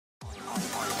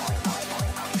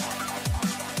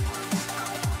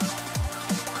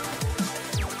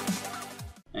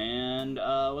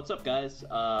What's up, guys?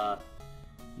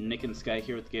 Nick and Sky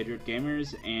here with Gadget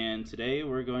Gamers, and today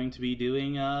we're going to be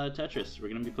doing Tetris. We're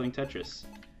going to be playing Tetris.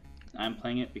 I'm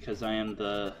playing it because I am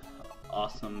the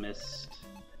awesomest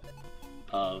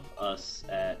of us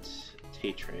at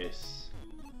Tetris.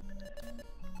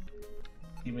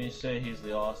 You may say he's the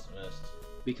awesomest.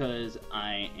 Because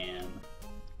I am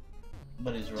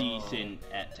But he's wrong. decent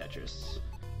at Tetris.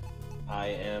 I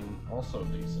am also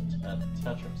decent at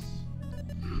Tetris.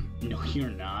 No, you're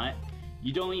not.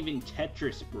 You don't even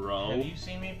Tetris, bro. Have you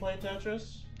seen me play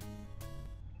Tetris?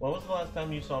 When was the last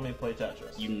time you saw me play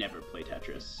Tetris? You never play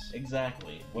Tetris.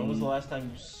 Exactly. When was the last time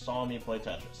you saw me play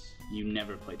Tetris? You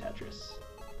never play Tetris.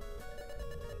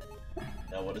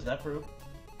 Now what does that prove?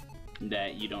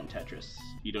 That you don't Tetris.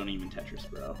 You don't even Tetris,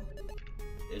 bro.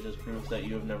 It just proves that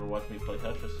you have never watched me play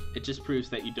Tetris. It just proves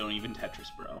that you don't even Tetris,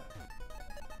 bro.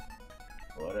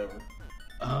 Whatever.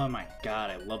 Oh my god,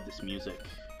 I love this music.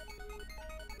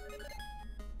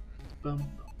 Bum,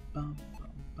 bum,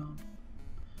 bum, bum.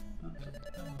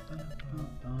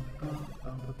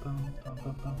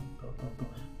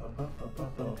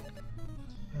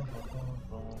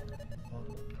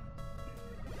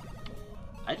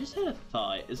 I just had a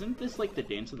thought. Isn't this like the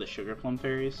dance of the sugar plum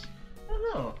fairies? I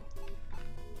don't know.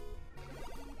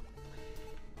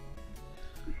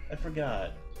 I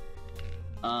forgot.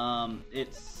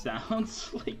 It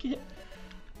sounds like it.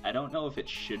 I don't know if it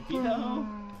should be though.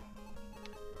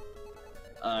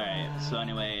 Alright, so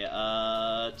anyway,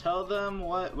 tell them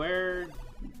what we're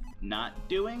not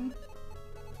doing.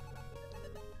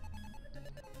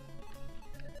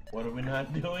 What are we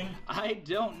not doing? I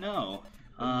don't know.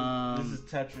 This is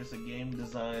Tetris, a game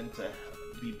designed to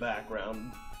be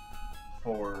background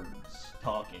for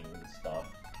talking and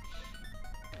stuff.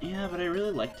 Yeah, but I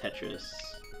really like Tetris.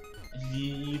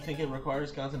 You think it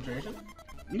requires concentration?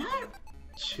 Not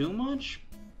too much,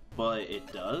 but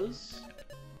it does.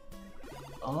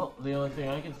 Oh, the only thing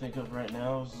I can think of right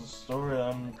now is the story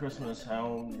on Christmas,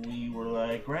 how we were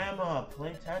like, Grandma,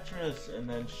 play Tetris, and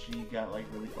then she got like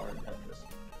really far in Tetris.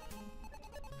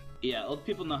 Yeah, old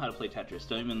people know how to play Tetris.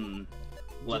 Don't even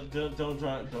let Don't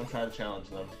try to challenge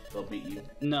them. They'll beat you.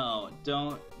 No,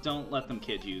 don't let them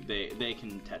kid you. They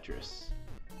can Tetris.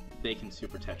 They can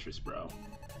Super Tetris, bro.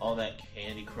 All that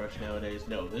Candy Crush nowadays.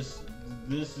 No, this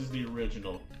is the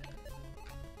original.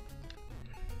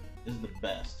 This is the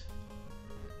best.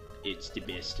 It's the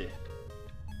best.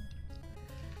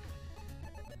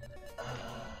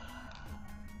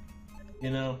 You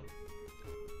know,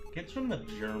 kids from the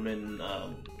German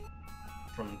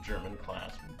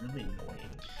class were really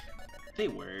annoying. They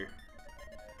were.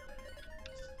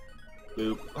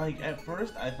 Boop. Like, at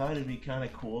first, I thought it'd be kind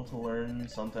of cool to learn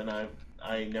something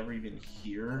I never even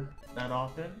hear that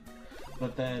often,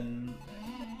 but then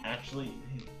actually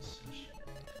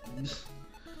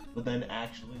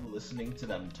listening to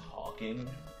them talking,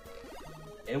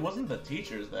 it wasn't the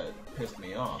teachers that pissed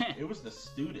me off, it was the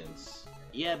students.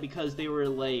 Yeah, because they were,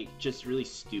 like, just really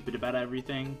stupid about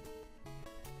everything.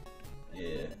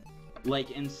 Yeah.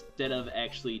 Like, instead of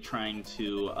actually trying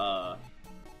to,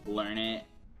 learn it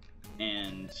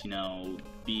and, you know,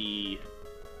 be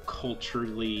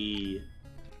culturally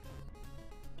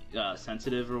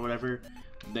sensitive or whatever,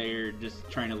 they're just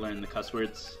trying to learn the cuss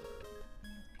words.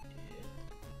 Yeah.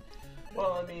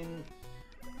 Well, I mean,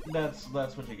 that's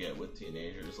what you get with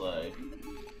teenagers. Like,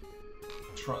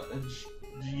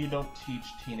 you don't teach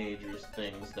teenagers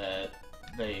things that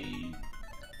they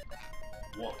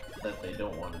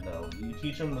don't want to know. You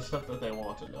teach them the stuff that they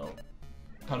want to know.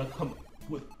 Kind of come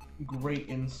with great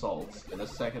insults in a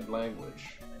second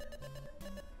language.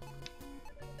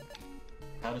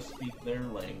 How to speak their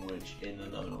language in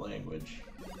another language.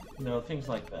 You know, things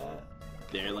like that.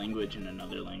 Their language in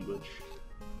another language.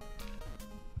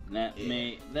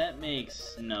 That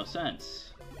makes no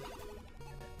sense.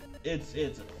 It's a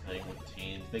thing with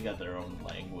teens. They got their own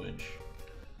language.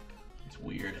 It's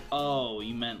weird. Oh,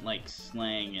 you meant like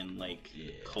slang and like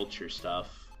culture stuff.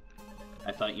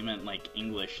 I thought you meant like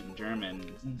English and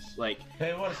German. Like,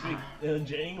 hey, I want to speak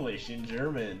English and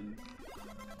German.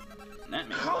 That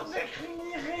makes I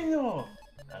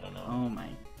don't know. Oh my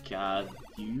god,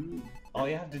 you. All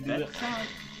you have to do is.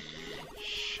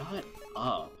 Shut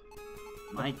up.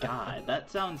 My god, that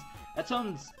sounds. I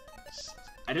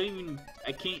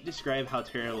can't describe how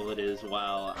terrible it is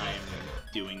while I'm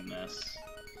doing this.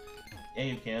 Yeah,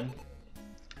 you can.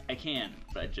 I can,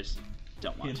 but I just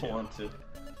don't want to. You don't want to.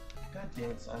 God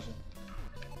damn it, Sasha.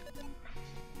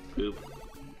 Boop.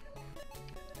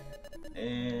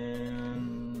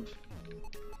 And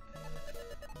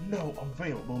no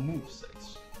available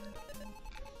movesets.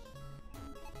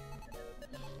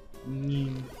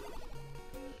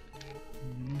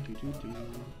 I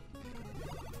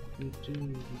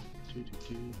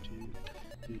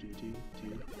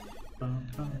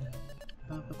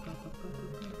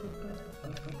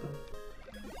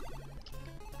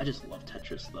just love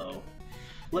Tetris though.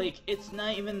 Like, it's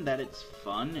not even that it's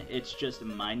fun, it's just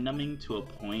mind-numbing to a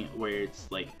point where it's,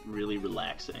 like, really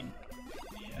relaxing.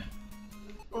 Yeah.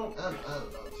 Well, I don't know.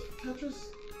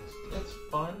 Tetris, it's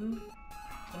fun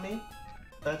to me.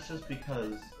 That's just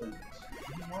because you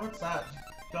want that.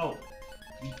 Go.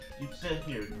 You sit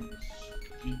here.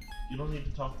 You don't need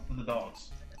to talk to the dogs.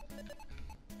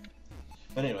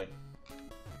 But anyway.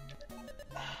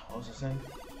 What was I saying?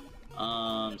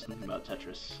 Something about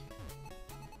Tetris.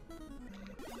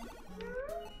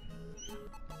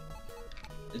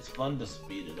 It's fun to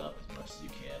speed it up as much as you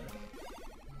can.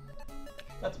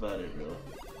 That's about it, really.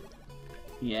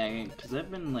 Yeah, because I've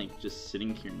been, like, just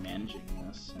sitting here managing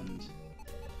this, and...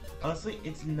 Honestly,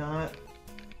 it's not...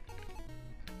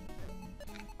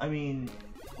 I mean,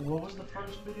 what was the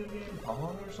first video game?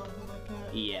 Pong or something like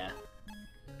that? Yeah.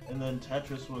 And then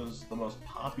Tetris was the most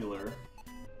popular.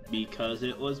 Because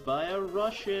it was by a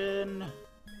Russian.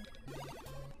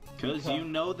 Because you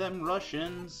know them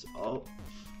Russians. Oh,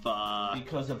 fuck.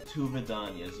 Because of two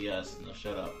Vidanias, yes. No,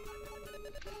 shut up.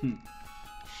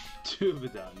 Two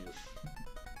Vidanias.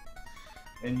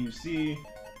 And you see...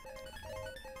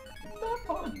 It's not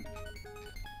fun.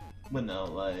 But no,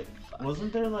 like...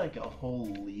 Wasn't there, like, a whole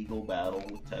legal battle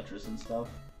with Tetris and stuff?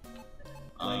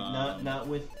 Like, not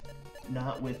with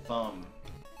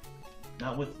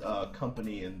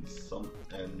company and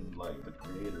like the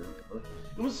creator.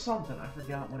 It was something. I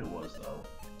forgot what it was though.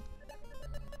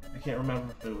 I can't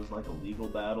remember if it was like a legal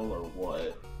battle or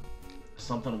what.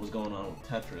 Something was going on with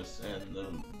Tetris, and the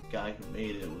guy who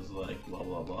made it was like blah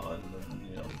blah blah, and then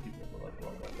people were like blah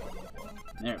blah blah blah blah.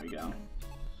 There we go.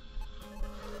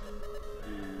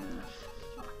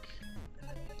 Fuck.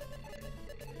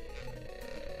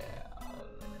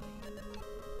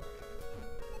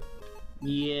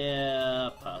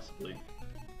 Yeah, possibly.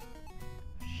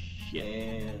 Shit.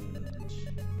 And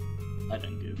I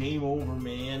didn't do. Game over,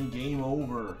 man. Game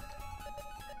over.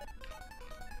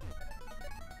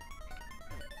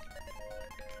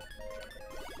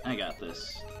 I got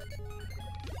this.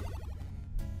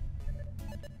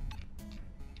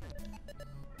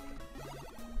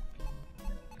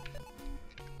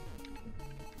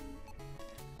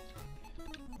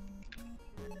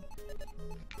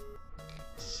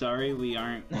 Sorry we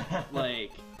aren't,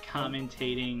 like,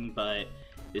 commentating, but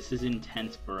this is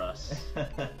intense for us.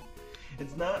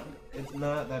 It's not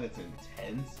that it's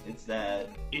intense, it's that...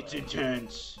 It's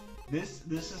intense! This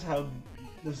is how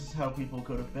people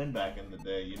could have been back in the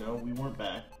day, you know? We weren't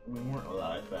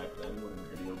alive back then when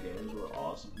video games were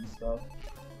awesome and stuff.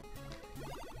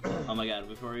 Oh my god,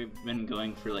 we've already been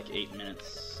going for like 8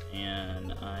 minutes,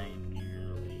 and I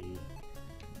nearly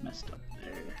messed up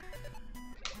there.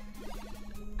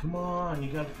 Come on,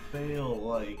 you gotta fail,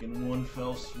 like, in one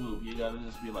fell swoop. You gotta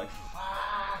just be like,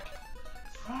 fuck!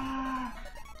 Fuck!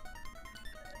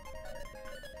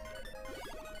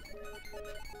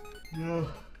 Yeah.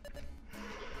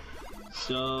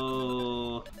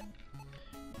 So...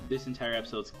 this entire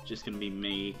episode's just gonna be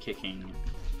me kicking,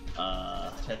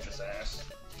 Tetris ass.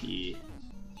 Yeah.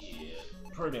 Yeah,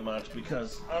 pretty much,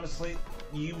 because, honestly,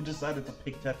 you decided to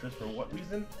pick Tetris for what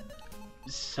reason?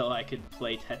 So I could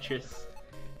play Tetris.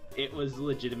 It was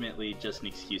legitimately just an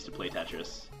excuse to play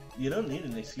Tetris. You don't need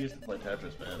an excuse to play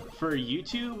Tetris, man. For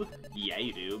YouTube, yeah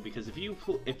you do, because if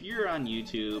you're on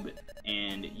YouTube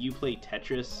and you play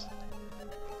Tetris,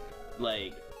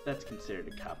 like, that's considered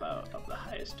a cop-out of the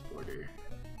highest order.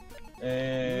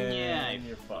 And yeah,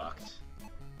 you're fucked.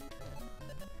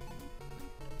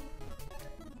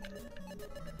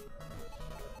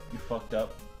 You fucked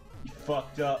up. You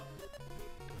fucked up.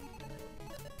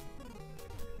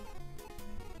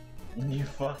 You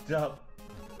fucked up.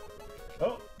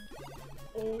 Oh!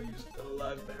 Oh, you're still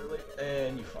alive barely.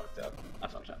 And you fucked up. I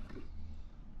fucked up.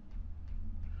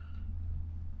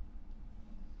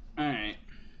 Alright.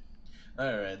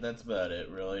 Alright, that's about it,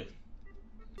 really.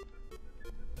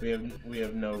 We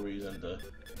have no reason to...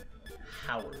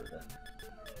 Howard.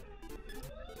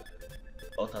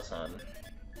 Otasan.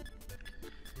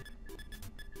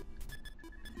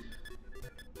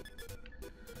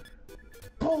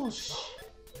 Bullshit!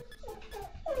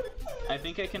 I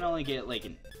think I can only get like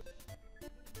an...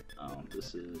 Oh,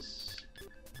 this is...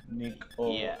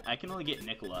 Nico. Yeah, I can only get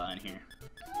Nicola on here.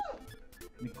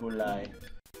 Nikolai.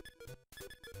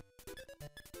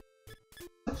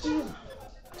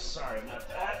 Sorry about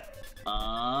that.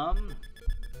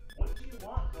 What do you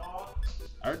want, dog?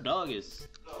 Our dog is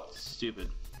stupid.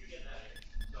 You get that.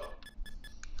 Go.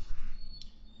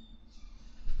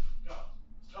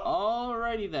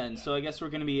 Alrighty then, so I guess we're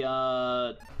gonna be,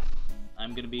 I'm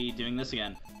gonna be doing this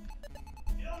again.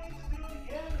 You don't need to do it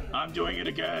again. I'm doing it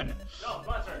again! No, it's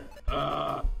my turn.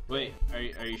 Wait, are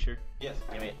you sure? Yes,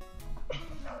 give me it.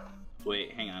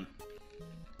 Wait, hang on.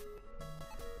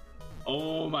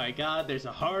 Oh my god, there's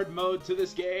a hard mode to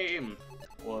this game!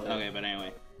 What? Okay, but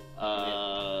anyway.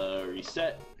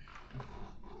 Reset.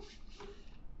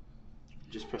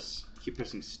 Just keep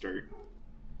pressing start.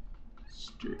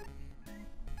 Start.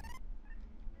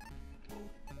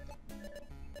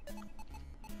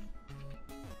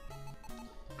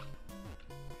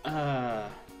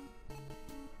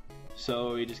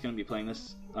 So we're just gonna be playing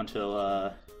this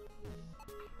until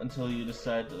you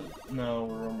decide to. No,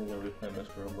 we're only gonna be playing this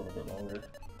for a little bit longer.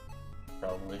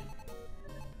 Probably.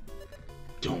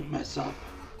 Don't mess up.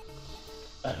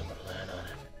 I don't plan on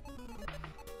it.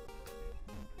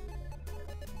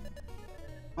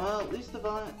 Well, at least the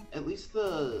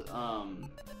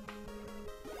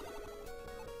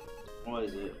what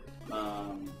is it? What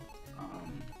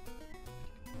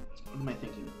am I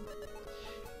thinking?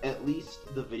 At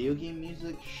least the video game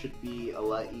music should be a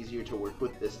lot easier to work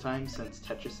with this time since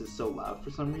Tetris is so loud for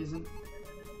some reason.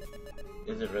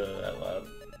 Is it really that loud?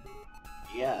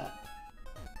 Yeah.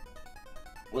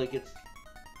 Like, it's...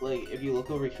 Like, if you look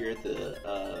over here at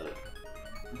the,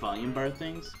 volume bar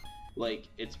things, like,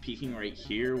 it's peaking right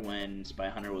here when Spy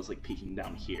Hunter was, like, peaking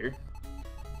down here.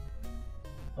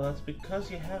 Well, that's because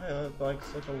you have it at, like,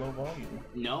 such a low volume.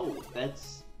 No, that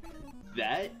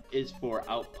is for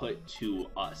output to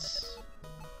us.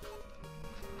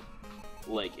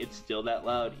 Like, it's still that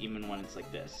loud even when it's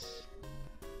like this.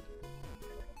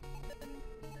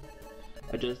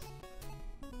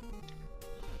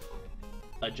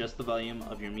 Adjust the volume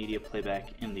of your media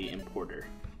playback in the importer.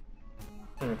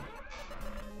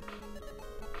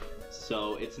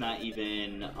 So it's not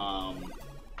even,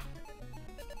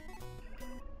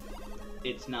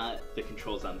 it's not the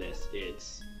controls on this,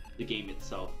 it's the game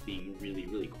itself being really,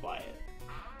 really quiet.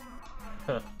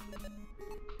 Huh.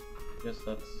 Guess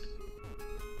that's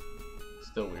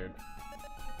still weird.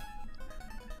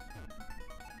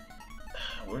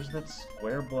 Where's that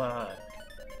square block?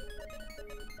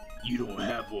 You don't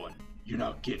have one. You're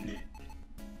not getting it.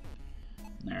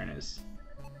 There it is.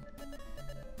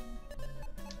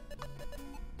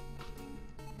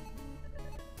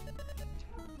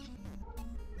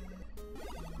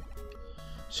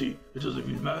 See, it doesn't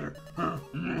even matter. It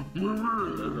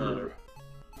doesn't matter.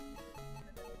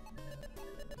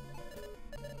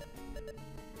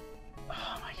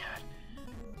 Oh my god.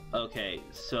 Okay,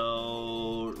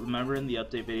 so remember in the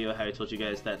update video how I told you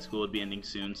guys that school would be ending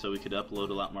soon so we could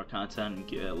upload a lot more content and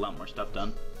get a lot more stuff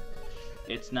done?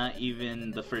 It's not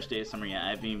even the first day of summer yet. I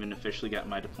haven't even officially gotten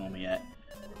my diploma yet.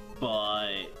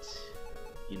 But,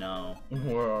 you know...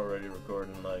 We're already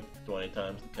recording like 20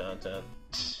 times the content.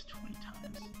 20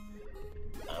 times.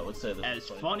 I would say this as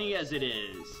funny as it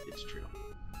is, it's true.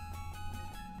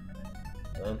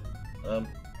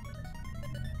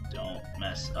 Don't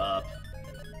mess up.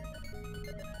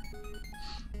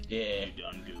 Yeah. You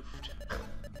done goofed.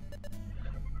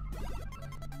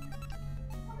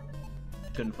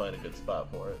 Couldn't find a good spot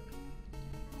for it.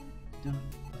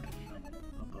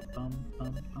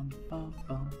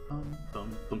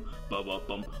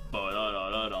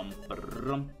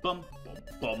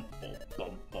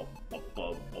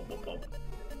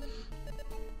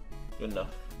 Good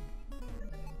enough.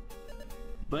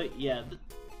 But yeah,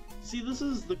 see, this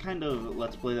is the kind of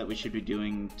Let's Play that we should be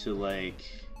doing to, like...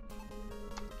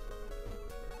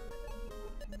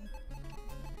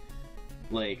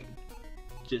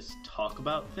 just talk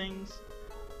about things.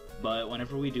 But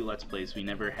whenever we do Let's Plays, we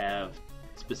never have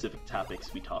specific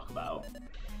topics we talk about.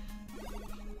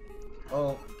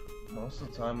 Well, most of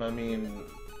the time, I mean...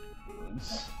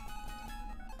 It's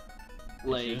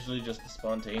usually just a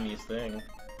spontaneous thing.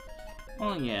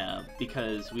 Well, yeah,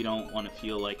 because we don't want to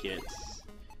feel like it's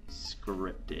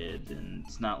scripted, and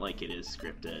it's not like it is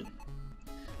scripted.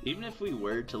 Even if we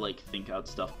were to, like, think out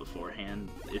stuff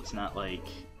beforehand, it's not like...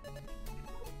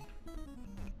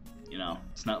 You know,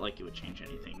 it's not like it would change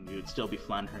anything. We would still be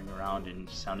floundering around and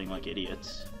sounding like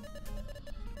idiots.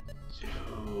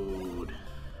 Dude.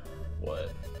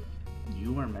 What?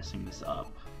 You are messing this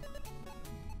up.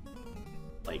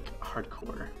 Like,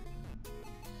 hardcore.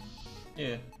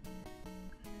 Yeah.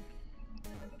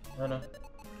 I know.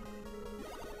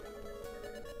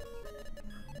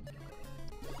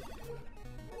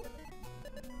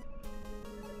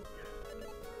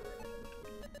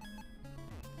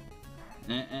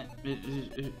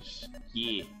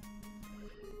 Yeah.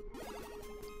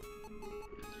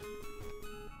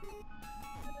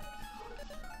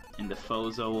 and the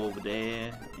Fozo over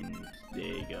there, and there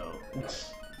you go.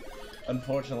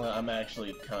 Unfortunately, I'm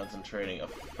actually concentrating a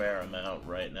fair amount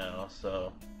right now,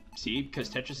 so... See? Because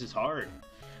Tetris is hard.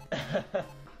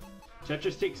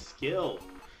 Tetris takes skill.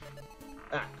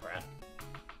 Ah, crap.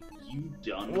 You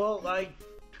done? Well,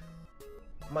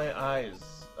 my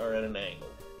eyes are at an angle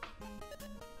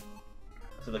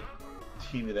to the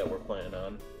TV that we're playing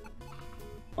on.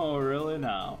 Oh, really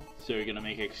now? So you're gonna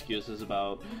make excuses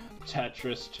about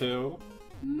Tetris 2?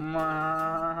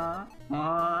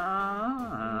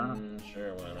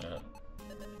 Sure, why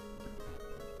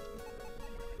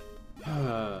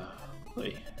not?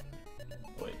 Wait.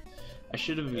 Wait. I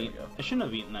shouldn't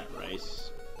have eaten that rice.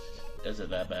 Is it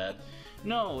that bad?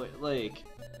 No, it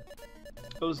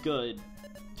was good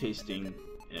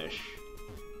tasting-ish.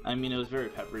 I mean, it was very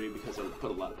peppery because I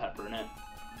put a lot of pepper in it,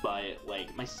 but,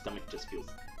 like, my stomach just feels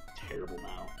terrible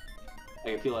now.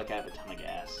 Like, I feel like I have a ton of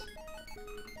gas.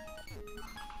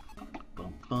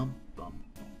 Bum, bum, bum,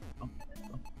 bum,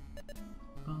 bum,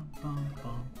 bum, bum,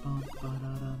 bum, bum,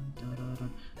 ba-da-dum,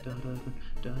 da-da-dum, da-da-dum,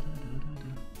 da-da-dum,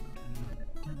 da-da-dum.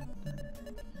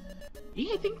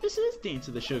 Yeah, I think this is Dance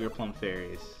of the Sugar Plum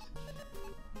Fairies.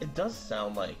 It does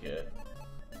sound like it.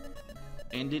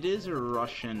 And it is a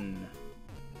Russian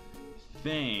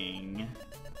thing.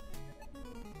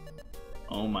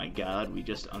 Oh my god, we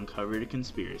just uncovered a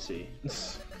conspiracy.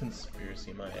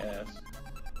 Conspiracy my ass.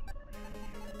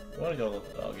 You wanna go let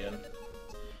the dog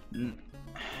in?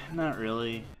 Not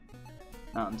really.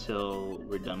 Not until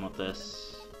we're done with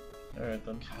this. Alright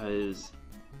then. Because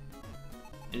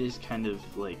it is kind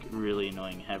of like really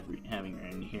annoying having her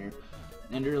in here.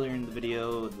 And earlier in the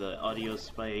video, the audio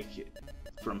spike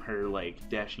from her like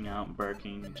dashing out and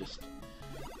barking just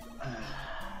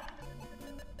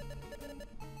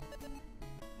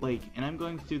like, and I'm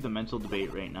going through the mental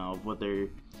debate right now of whether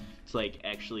to like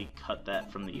actually cut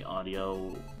that from the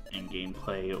audio and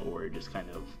gameplay or just kind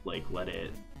of like let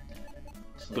it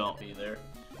go. Be there.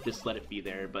 Just let it be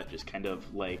there, but just kind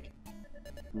of like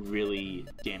really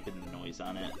dampen the noise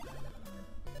on it.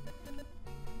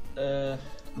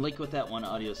 Like with that one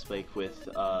audio spike with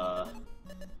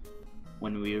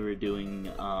when we were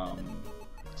doing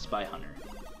Spy Hunter.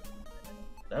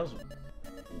 That was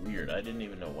weird. I didn't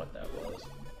even know what that was.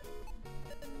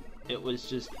 It was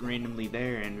just randomly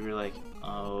there, and we were like,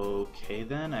 okay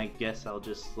then, I guess I'll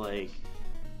just like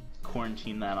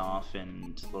quarantine that off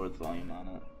and lower the volume on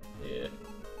it. Yeah.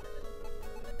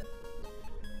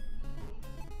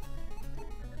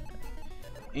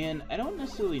 And I don't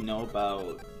necessarily know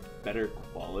about better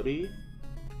quality,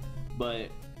 but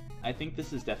I think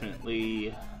this is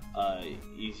definitely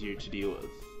easier to deal with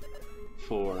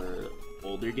for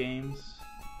older games.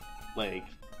 Like,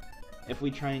 if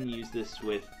we try and use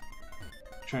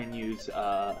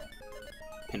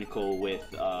Pinnacle with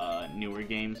newer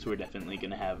games, we're definitely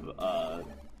gonna have a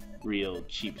real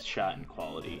cheap shot in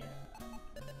quality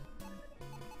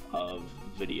of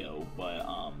video, but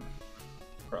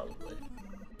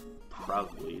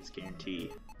probably it's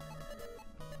guaranteed.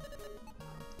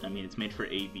 I mean, it's made for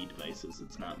AV devices,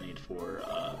 it's not made for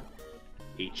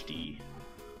HD.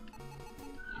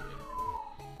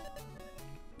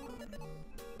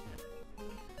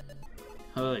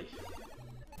 Hey.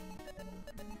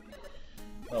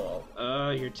 Oh well. Oh,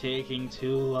 you're taking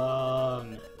too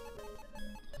long.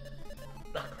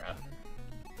 Ah, crap.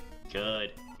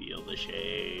 Good. Feel the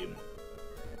shame.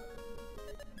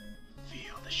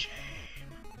 Feel the shame.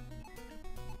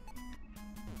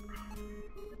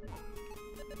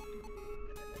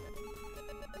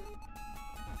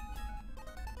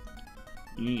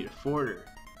 You need a forter.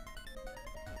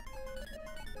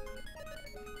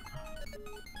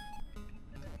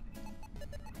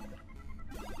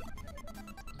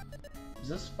 Is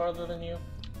this farther than you?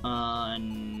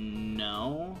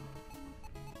 No.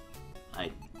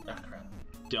 I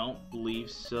don't believe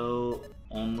so,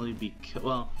 only because,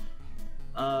 well,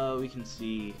 we can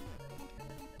see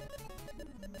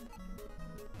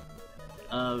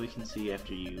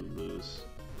after you lose.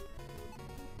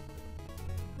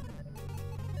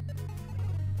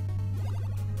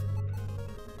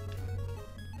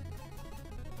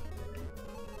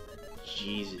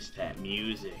 Jesus, that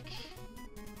music.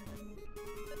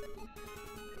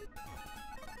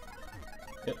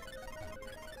 Yep.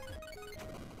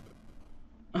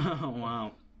 Oh,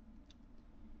 wow.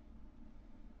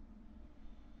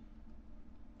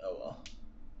 Oh well.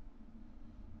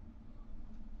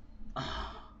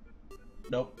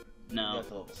 Nope. No. You got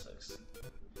to level 6.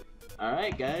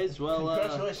 Alright, guys, well,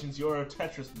 Congratulations, you're a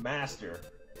Tetris master.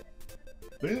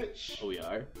 Bitch! Oh, we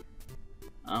are?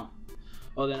 Oh.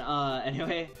 Well then,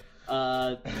 anyway,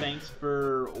 Thanks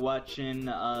for watching.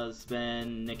 It's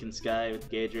been Nick and Sky with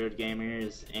Gadget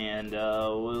Gamers, and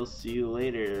we'll see you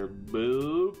later.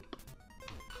 Boop.